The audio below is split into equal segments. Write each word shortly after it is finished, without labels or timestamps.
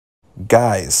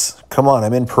Guys, come on,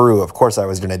 I'm in Peru. Of course I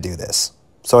was going to do this.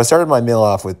 So I started my meal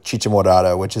off with chicha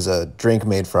morada, which is a drink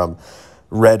made from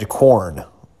red corn.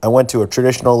 I went to a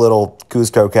traditional little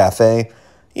Cusco cafe.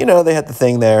 You know, they had the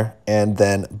thing there, and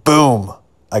then boom,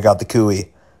 I got the cuy.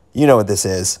 You know what this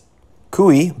is.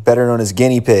 Cuy, better known as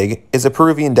guinea pig, is a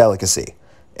Peruvian delicacy,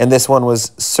 and this one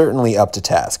was certainly up to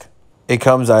task. It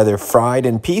comes either fried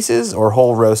in pieces or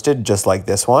whole roasted, just like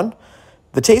this one.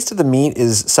 The taste of the meat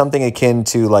is something akin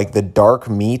to like the dark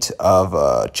meat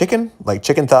of chicken, like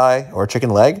chicken thigh or chicken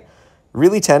leg.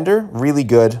 Really tender, really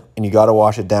good, and you gotta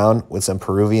wash it down with some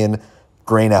Peruvian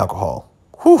grain alcohol.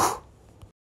 Whew.